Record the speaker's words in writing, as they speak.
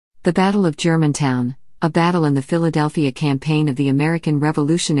The Battle of Germantown, a battle in the Philadelphia campaign of the American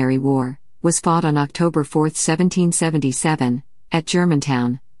Revolutionary War, was fought on October 4, 1777, at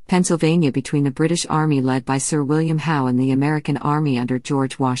Germantown, Pennsylvania between the British Army led by Sir William Howe and the American Army under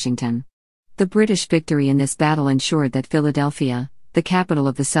George Washington. The British victory in this battle ensured that Philadelphia, the capital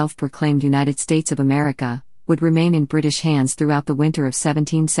of the self-proclaimed United States of America, would remain in British hands throughout the winter of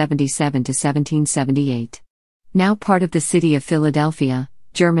 1777 to 1778. Now part of the city of Philadelphia,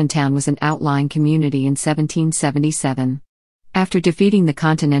 Germantown was an outlying community in 1777. After defeating the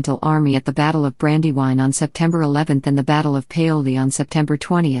Continental Army at the Battle of Brandywine on September 11 and the Battle of Paoli on September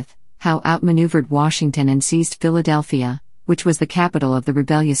 20, Howe outmaneuvered Washington and seized Philadelphia, which was the capital of the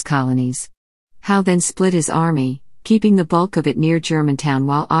rebellious colonies. Howe then split his army, keeping the bulk of it near Germantown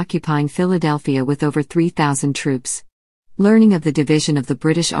while occupying Philadelphia with over 3,000 troops. Learning of the division of the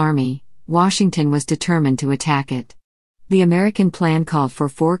British Army, Washington was determined to attack it. The American plan called for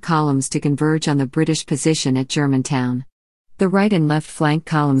 4 columns to converge on the British position at Germantown. The right and left flank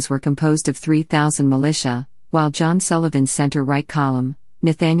columns were composed of 3,000 militia, while John Sullivan's center-right column,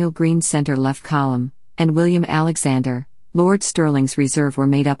 Nathanael Greene's center-left column, and William Alexander, Lord Stirling's reserve were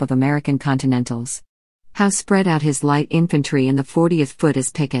made up of American continentals. Howe spread out his light infantry in the 40th Foot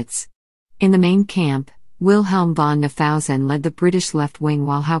as pickets. In the main camp, Wilhelm von Knyphausen led the British left wing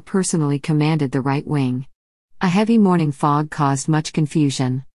while Howe personally commanded the right wing. A heavy morning fog caused much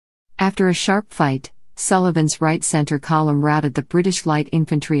confusion. After a sharp fight, Sullivan's right center column routed the British light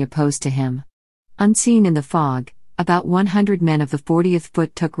infantry opposed to him. Unseen in the fog, about 100 men of the 40th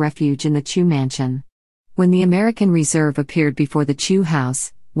Foot took refuge in the Chew Mansion. When the American reserve appeared before the Chew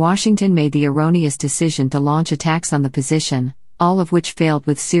House, Washington made the erroneous decision to launch attacks on the position, all of which failed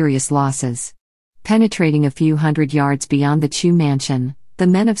with serious losses. Penetrating a few hundred yards beyond the Chew Mansion, the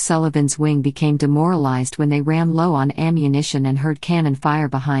men of Sullivan's wing became demoralized when they ran low on ammunition and heard cannon fire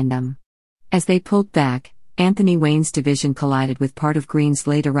behind them. As they pulled back, Anthony Wayne's division collided with part of Greene's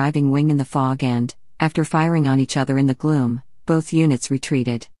late-arriving wing in the fog and, after firing on each other in the gloom, both units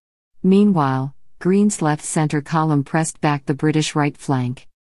retreated. Meanwhile, Greene's left center column pressed back the British right flank.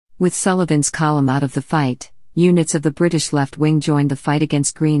 With Sullivan's column out of the fight, units of the British left wing joined the fight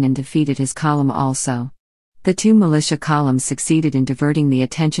against Greene and defeated his column also. The 2 militia columns succeeded in diverting the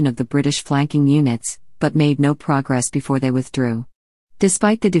attention of the British flanking units, but made no progress before they withdrew.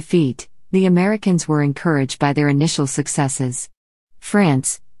 Despite the defeat, the Americans were encouraged by their initial successes.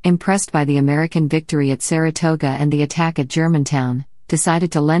 France, impressed by the American victory at Saratoga and the attack at Germantown,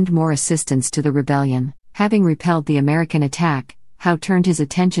 decided to lend more assistance to the rebellion. Having repelled the American attack, Howe turned his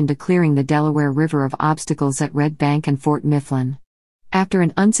attention to clearing the Delaware River of obstacles at Red Bank and Fort Mifflin. After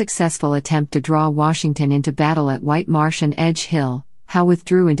an unsuccessful attempt to draw Washington into battle at White Marsh and Edge Hill, Howe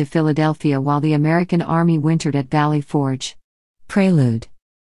withdrew into Philadelphia while the American army wintered at Valley Forge. Prelude.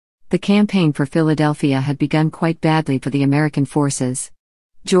 The campaign for Philadelphia had begun quite badly for the American forces.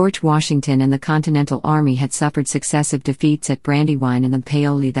 George Washington and the Continental Army had suffered successive defeats at Brandywine and the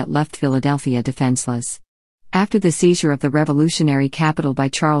Paoli that left Philadelphia defenseless. After the seizure of the revolutionary capital by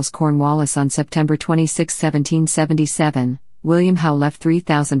Charles Cornwallis on September 26, 1777, William Howe left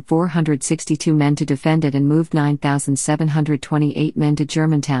 3,462 men to defend it and moved 9,728 men to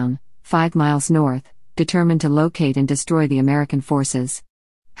Germantown, 5 miles north, determined to locate and destroy the American forces.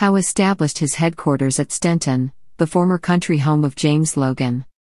 Howe established his headquarters at Stenton, the former country home of James Logan.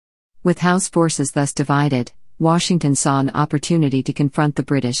 With Howe's forces thus divided, Washington saw an opportunity to confront the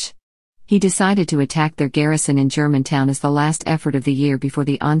British. He decided to attack their garrison in Germantown as the last effort of the year before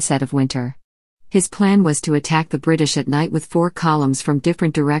the onset of winter. His plan was to attack the British at night with 4 columns from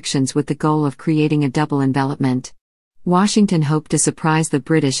different directions with the goal of creating a double envelopment. Washington hoped to surprise the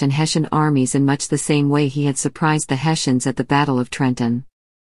British and Hessian armies in much the same way he had surprised the Hessians at the Battle of Trenton.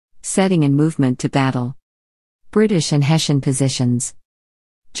 Setting and movement to battle. British and Hessian positions.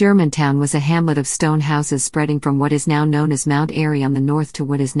 Germantown was a hamlet of stone houses spreading from what is now known as Mount Airy on the north to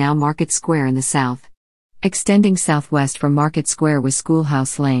what is now Market Square in the south. Extending southwest from Market Square was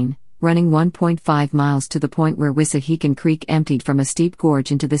Schoolhouse Lane, running 1.5 miles to the point where Wissahickon Creek emptied from a steep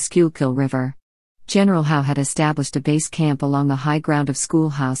gorge into the Schuylkill River. General Howe had established a base camp along the high ground of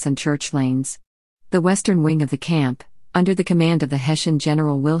Schoolhouse and Church Lanes. The western wing of the camp, under the command of the Hessian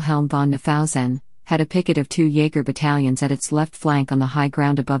General Wilhelm von Knyphausen, had a picket of 2 Jaeger battalions at its left flank on the high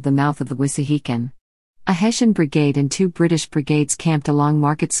ground above the mouth of the Wissahickon. A Hessian brigade and 2 British brigades camped along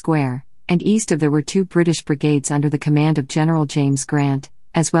Market Square, and east of there were 2 British brigades under the command of General James Grant,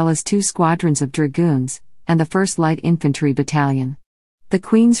 as well as 2 squadrons of dragoons, and the 1st Light Infantry Battalion. The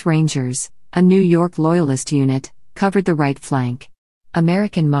Queen's Rangers, a New York Loyalist unit, covered the right flank.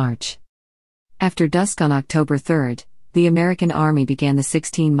 American March. After dusk on October 3, the American army began the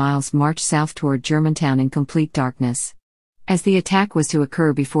 16 miles march south toward Germantown in complete darkness. As the attack was to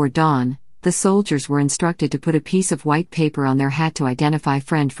occur before dawn, the soldiers were instructed to put a piece of white paper on their hat to identify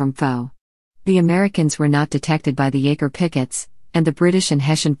friend from foe. The Americans were not detected by the Jaeger pickets, and the British and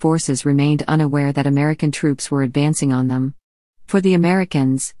Hessian forces remained unaware that American troops were advancing on them. For the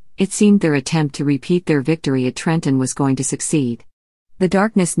Americans, it seemed their attempt to repeat their victory at Trenton was going to succeed. The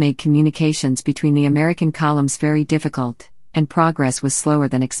darkness made communications between the American columns very difficult, and progress was slower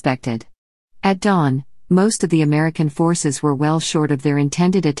than expected. At dawn, most of the American forces were well short of their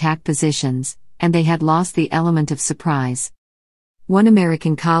intended attack positions, and they had lost the element of surprise. One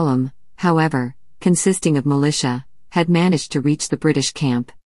American column, however, consisting of militia, had managed to reach the British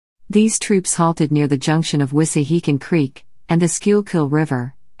camp. These troops halted near the junction of Wissahickon Creek and the Schuylkill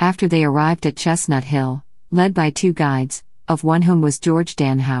River, after they arrived at Chestnut Hill, led by 2 guides, of one whom was George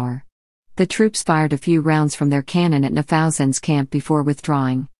Danhauer. The troops fired a few rounds from their cannon at Knyphausen's camp before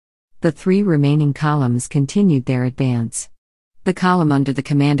withdrawing. The 3 remaining columns continued their advance. The column under the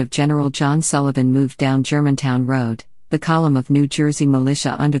command of General John Sullivan moved down Germantown Road. The column of New Jersey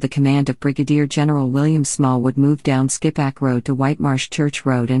militia under the command of Brigadier General William Smallwood moved down Skipack Road to White Marsh Church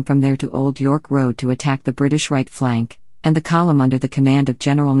Road and from there to Old York Road to attack the British right flank, and the column under the command of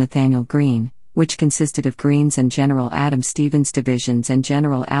General Nathanael Greene, which consisted of Greene's and General Adam Stevens' divisions and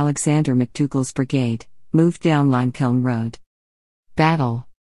General Alexander McDougall's brigade, moved down Limekiln Road. Battle.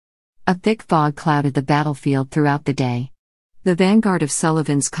 A thick fog clouded the battlefield throughout the day. The vanguard of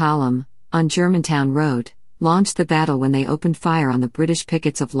Sullivan's column, on Germantown Road, launched the battle when they opened fire on the British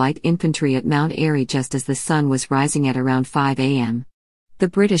pickets of light infantry at Mount Airy just as the sun was rising at around 5 a.m. The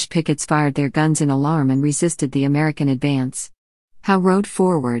British pickets fired their guns in alarm and resisted the American advance. Howe rode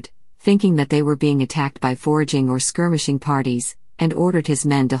forward, thinking that they were being attacked by foraging or skirmishing parties, and ordered his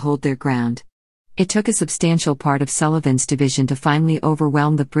men to hold their ground. It took a substantial part of Sullivan's division to finally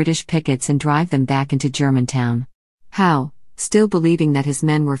overwhelm the British pickets and drive them back into Germantown. Howe, still believing that his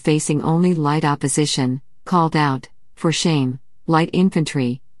men were facing only light opposition, called out, "For shame, light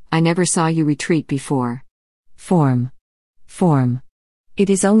infantry, I never saw you retreat before. Form. Form. It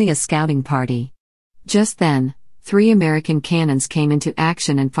is only a scouting party." Just then, 3 American cannons came into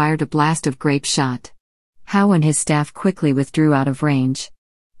action and fired a blast of grape shot. Howe and his staff quickly withdrew out of range.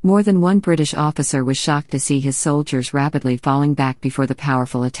 More than one British officer was shocked to see his soldiers rapidly falling back before the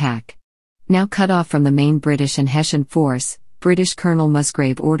powerful attack. Now cut off from the main British and Hessian force, British Colonel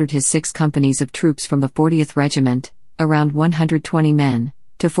Musgrave ordered his 6 companies of troops from the 40th Regiment, around 120 men,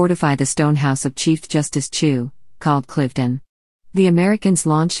 to fortify the stone house of Chief Justice Chew, called Cliveden. The Americans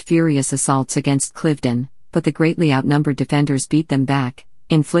launched furious assaults against Cliveden, but the greatly outnumbered defenders beat them back,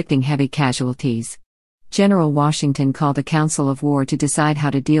 inflicting heavy casualties. General Washington called a council of war to decide how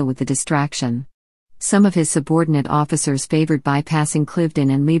to deal with the distraction. Some of his subordinate officers favored bypassing Cliveden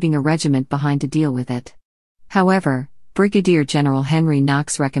and leaving a regiment behind to deal with it. However, Brigadier General Henry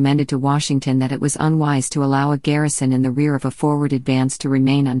Knox recommended to Washington that it was unwise to allow a garrison in the rear of a forward advance to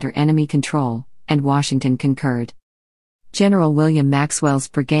remain under enemy control, and Washington concurred. General William Maxwell's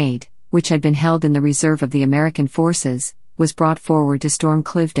brigade, which had been held in the reserve of the American forces, was brought forward to storm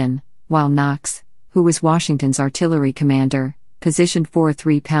Cliveden, while Knox, who was Washington's artillery commander, positioned 4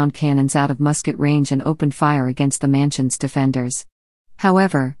 3-pound cannons out of musket range and opened fire against the mansion's defenders.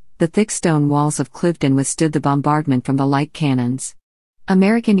 However, the thick stone walls of Cliveden withstood the bombardment from the light cannons.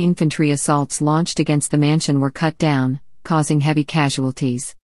 American infantry assaults launched against the mansion were cut down, causing heavy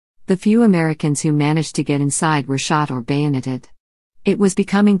casualties. The few Americans who managed to get inside were shot or bayoneted. It was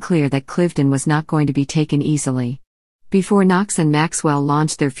becoming clear that Cliveden was not going to be taken easily. Before Knox and Maxwell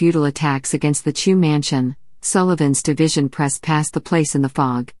launched their futile attacks against the Chew mansion, Sullivan's division pressed past the place in the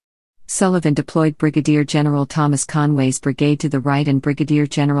fog. Sullivan deployed Brigadier General Thomas Conway's brigade to the right and Brigadier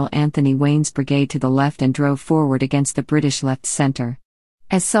General Anthony Wayne's brigade to the left and drove forward against the British left center.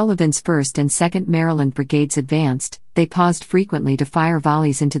 As Sullivan's 1st and 2nd Maryland brigades advanced, they paused frequently to fire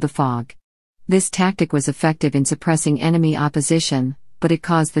volleys into the fog. This tactic was effective in suppressing enemy opposition, but it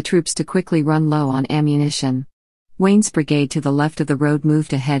caused the troops to quickly run low on ammunition. Wayne's brigade to the left of the road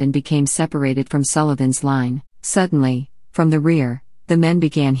moved ahead and became separated from Sullivan's line. Suddenly, from the rear, the men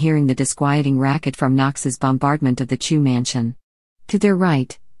began hearing the disquieting racket from Knox's bombardment of the Chew mansion. To their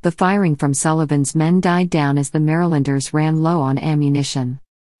right, the firing from Sullivan's men died down as the Marylanders ran low on ammunition.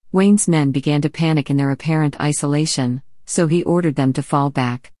 Wayne's men began to panic in their apparent isolation, so he ordered them to fall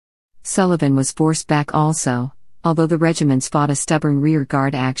back. Sullivan was forced back also, although the regiments fought a stubborn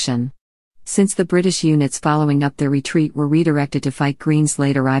rear-guard action. Since the British units following up their retreat were redirected to fight Greene's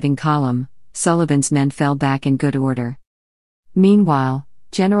late-arriving column, Sullivan's men fell back in good order. Meanwhile,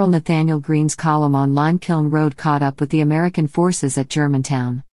 General Nathanael Greene's column on Limekiln Road caught up with the American forces at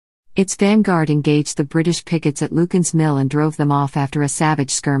Germantown. Its vanguard engaged the British pickets at Lucan's Mill and drove them off after a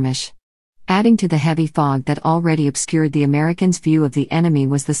savage skirmish. Adding to the heavy fog that already obscured the Americans' view of the enemy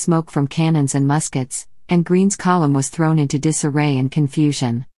was the smoke from cannons and muskets, and Greene's column was thrown into disarray and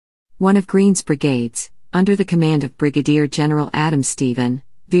confusion. One of Greene's brigades, under the command of Brigadier General Adam Stephen,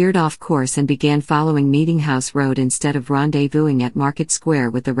 veered off course and began following Meeting House Road instead of rendezvousing at Market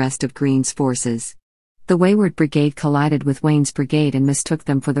Square with the rest of Greene's forces. The wayward brigade collided with Wayne's brigade and mistook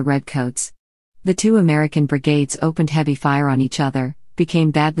them for the Redcoats. The two American brigades opened heavy fire on each other,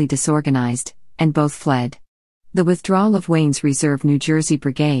 became badly disorganized, and both fled. The withdrawal of Wayne's reserve New Jersey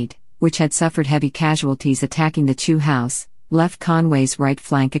brigade, which had suffered heavy casualties attacking the Chew House, left Conway's right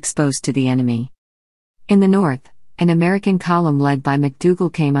flank exposed to the enemy. In the north, an American column led by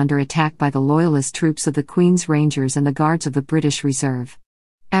McDougall came under attack by the Loyalist troops of the Queen's Rangers and the Guards of the British Reserve.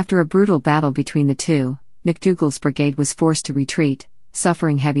 After a brutal battle between the two, McDougall's brigade was forced to retreat,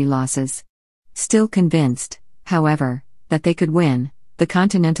 suffering heavy losses. Still convinced, however, that they could win, the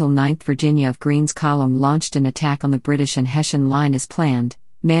Continental 9th Virginia of Greene's column launched an attack on the British and Hessian line as planned,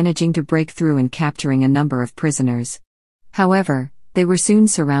 managing to break through and capturing a number of prisoners. However, they were soon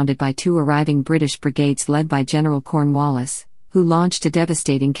surrounded by two arriving British brigades led by General Cornwallis, who launched a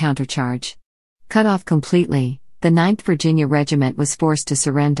devastating countercharge. Cut off completely, the 9th Virginia Regiment was forced to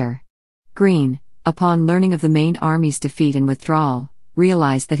surrender. Greene, upon learning of the main army's defeat and withdrawal,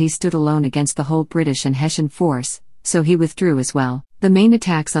 realized that he stood alone against the whole British and Hessian force, so he withdrew as well. The main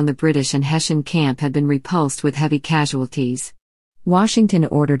attacks on the British and Hessian camp had been repulsed with heavy casualties. Washington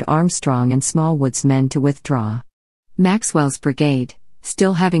ordered Armstrong and Smallwood's men to withdraw. Maxwell's brigade,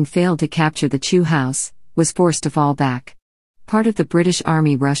 still having failed to capture the Chew House, was forced to fall back. Part of the British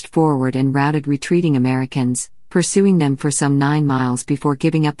Army rushed forward and routed retreating Americans, pursuing them for some 9 miles before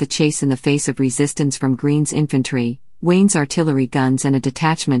giving up the chase in the face of resistance from Greene's infantry, Wayne's artillery guns and a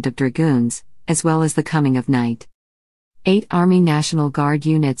detachment of dragoons, as well as the coming of night. 8 Army National Guard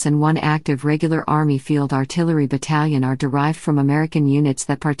units and 1 active regular Army Field Artillery battalion are derived from American units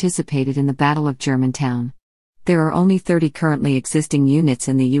that participated in the Battle of Germantown. There are only 30 currently existing units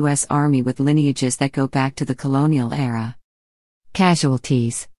in the U.S. Army with lineages that go back to the colonial era.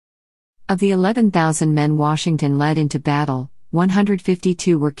 Casualties. Of the 11,000 men Washington led into battle,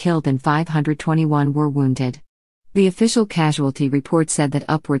 152 were killed and 521 were wounded. The official casualty report said that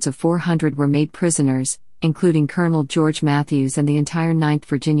upwards of 400 were made prisoners, including Colonel George Matthews and the entire 9th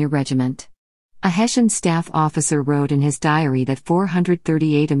Virginia Regiment. A Hessian staff officer wrote in his diary that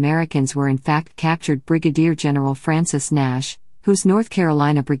 438 Americans were in fact captured. Brigadier General Francis Nash, whose North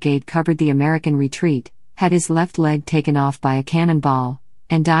Carolina brigade covered the American retreat, had his left leg taken off by a cannonball,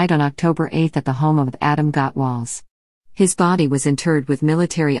 and died on October 8 at the home of Adam Gottwals. His body was interred with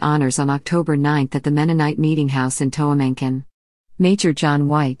military honors on October 9 at the Mennonite Meeting House in Toamencon. Major John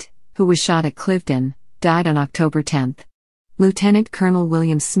White, who was shot at Cliveden, died on October 10. Lieutenant Colonel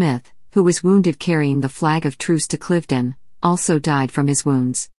William Smith, who was wounded carrying the flag of truce to Cliveden, also died from his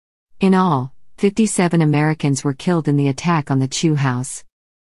wounds. In all, 57 Americans were killed in the attack on the Chew House.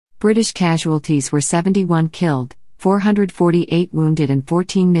 British casualties were 71 killed, 448 wounded and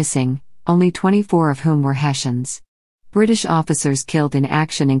 14 missing, only 24 of whom were Hessians. British officers killed in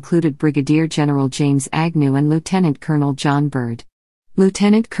action included Brigadier General James Agnew and Lieutenant Colonel John Bird.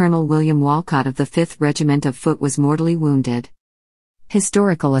 Lieutenant Colonel William Walcott of the 5th Regiment of Foot was mortally wounded.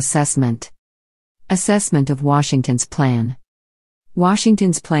 Historical assessment. Assessment of Washington's plan.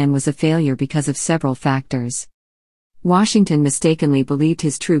 Washington's plan was a failure because of several factors. Washington mistakenly believed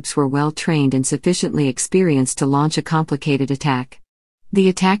his troops were well trained and sufficiently experienced to launch a complicated attack. The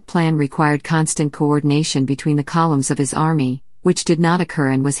attack plan required constant coordination between the columns of his army, which did not occur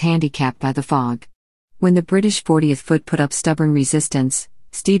and was handicapped by the fog. When the British 40th Foot put up stubborn resistance,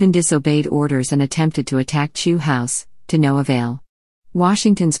 Stephen disobeyed orders and attempted to attack Chew House, to no avail.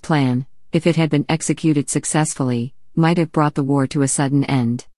 Washington's plan, if it had been executed successfully, might have brought the war to a sudden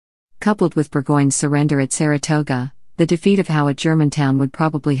end. Coupled with Burgoyne's surrender at Saratoga, the defeat of Howe at Germantown would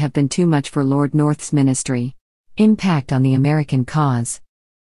probably have been too much for Lord North's ministry. Impact on the American cause.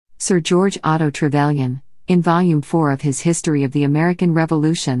 Sir George Otto Trevelyan, in Volume 4 of his History of the American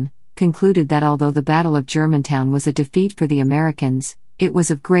Revolution, concluded that although the Battle of Germantown was a defeat for the Americans, it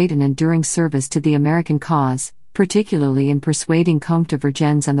was of great and enduring service to the American cause, particularly in persuading Comte de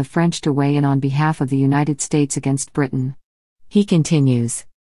Vergennes and the French to weigh in on behalf of the United States against Britain. He continues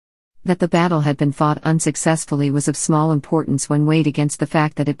that the battle had been fought unsuccessfully was of small importance when weighed against the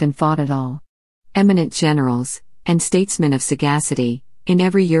fact that it had been fought at all. Eminent generals, and statesmen of sagacity, in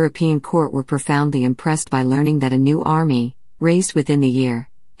every European court were profoundly impressed by learning that a new army, raised within the year,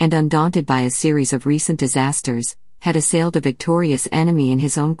 and undaunted by a series of recent disasters, had assailed a victorious enemy in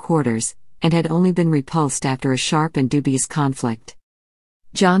his own quarters, and had only been repulsed after a sharp and dubious conflict.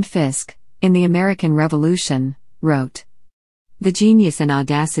 John Fiske, in The American Revolution, wrote, "The genius and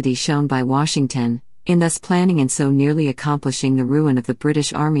audacity shown by Washington, in thus planning and so nearly accomplishing the ruin of the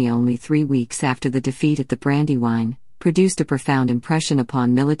British Army only 3 weeks after the defeat at the Brandywine, produced a profound impression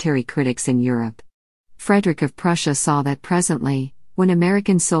upon military critics in Europe. Frederick of Prussia saw that presently, when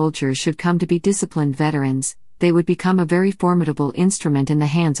American soldiers should come to be disciplined veterans, they would become a very formidable instrument in the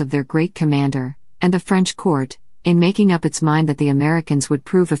hands of their great commander, and the French court, in making up its mind that the Americans would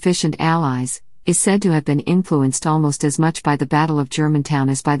prove efficient allies, is said to have been influenced almost as much by the Battle of Germantown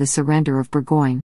as by the surrender of Burgoyne.